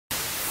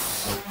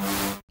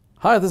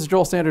Hi, this is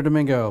Joel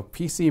Santo-Domingo,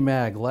 PC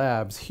Mag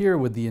Labs, here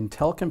with the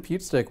Intel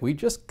Compute Stick. We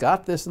just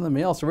got this in the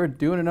mail, so we're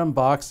doing an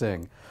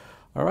unboxing.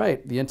 All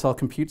right, the Intel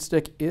Compute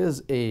Stick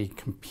is a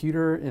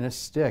computer in a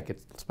stick.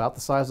 It's about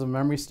the size of a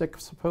memory stick,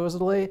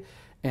 supposedly,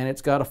 and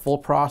it's got a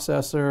full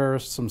processor,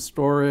 some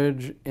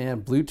storage,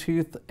 and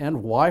Bluetooth and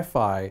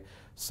Wi-Fi.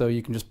 So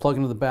you can just plug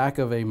into the back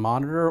of a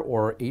monitor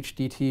or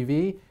HD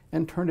TV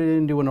and turn it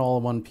into an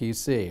all-in-one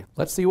PC.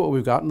 Let's see what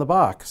we've got in the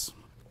box.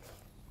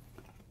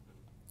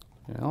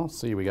 Well,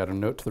 see, we got a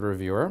note to the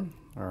reviewer.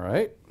 All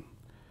right.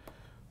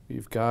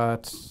 We've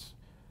got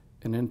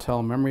an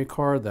Intel memory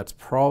card. That's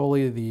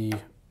probably the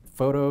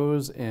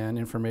photos and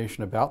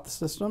information about the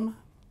system.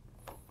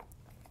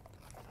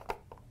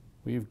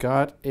 We've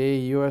got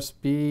a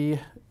USB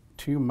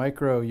to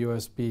micro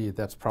USB.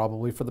 That's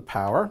probably for the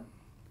power.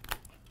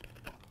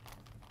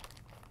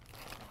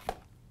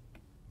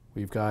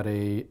 We've got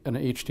an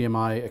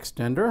HDMI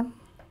extender.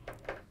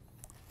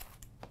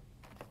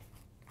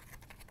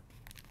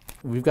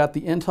 We've got the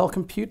Intel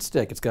Compute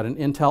Stick. It's got an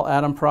Intel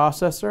Atom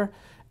processor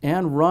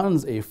and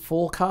runs a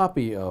full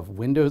copy of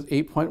Windows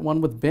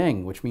 8.1 with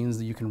Bing, which means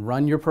that you can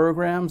run your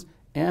programs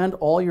and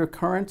all your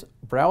current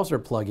browser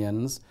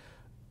plugins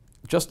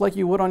just like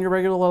you would on your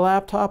regular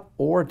laptop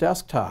or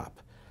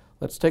desktop.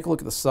 Let's take a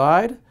look at the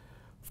side.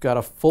 We've got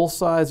a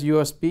full-size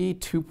USB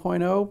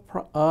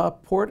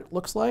 2.0 port, it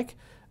looks like,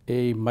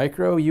 a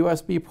micro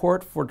USB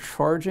port for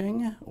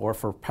charging, or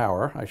for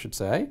power, I should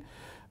say,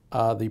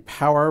 the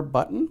power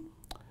button.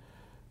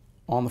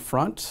 On the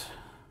front,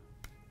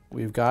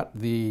 we've got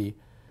the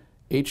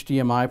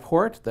HDMI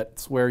port.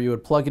 That's where you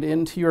would plug it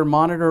into your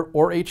monitor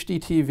or HD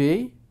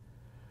TV.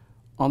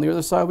 On the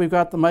other side, we've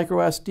got the micro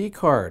SD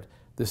card.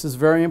 This is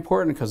very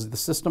important because the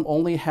system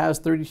only has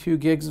 32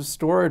 gigs of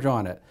storage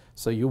on it.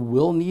 So you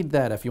will need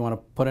that if you want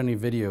to put any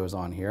videos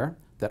on here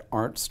that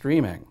aren't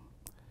streaming.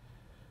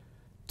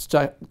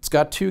 It's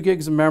got 2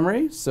 gigs of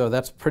memory, so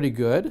that's pretty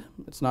good.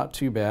 It's not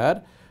too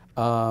bad.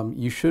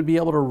 You should be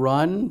able to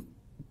run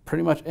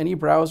pretty much any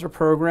browser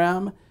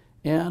program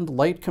and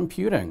light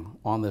computing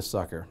on this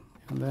sucker.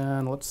 And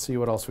then let's see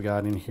what else we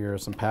got in here.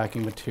 Some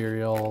packing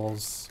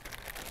materials.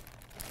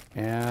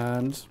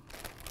 And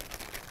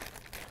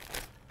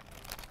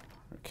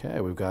okay,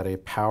 we've got a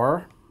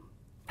power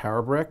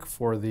brick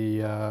for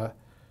the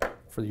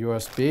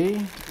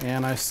USB.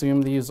 And I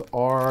assume these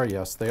are,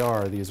 yes they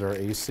are, these are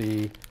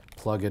AC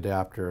plug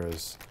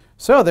adapters.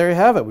 So there you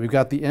have it. We've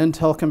got the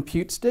Intel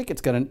Compute Stick.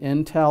 It's got an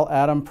Intel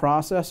Atom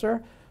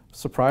processor.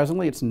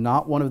 Surprisingly, it's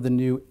not one of the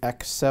new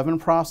X7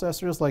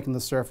 processors like in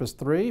the Surface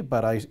 3,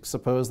 but I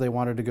suppose they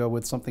wanted to go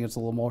with something that's a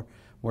little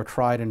more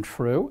tried and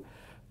true.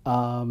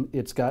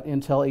 It's got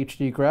Intel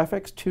HD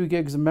graphics, 2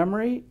 gigs of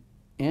memory,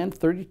 and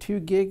 32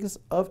 gigs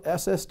of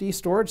SSD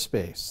storage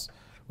space,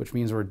 which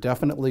means we're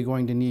definitely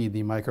going to need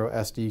the micro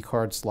SD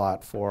card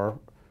slot for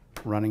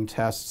running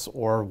tests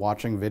or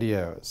watching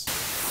videos.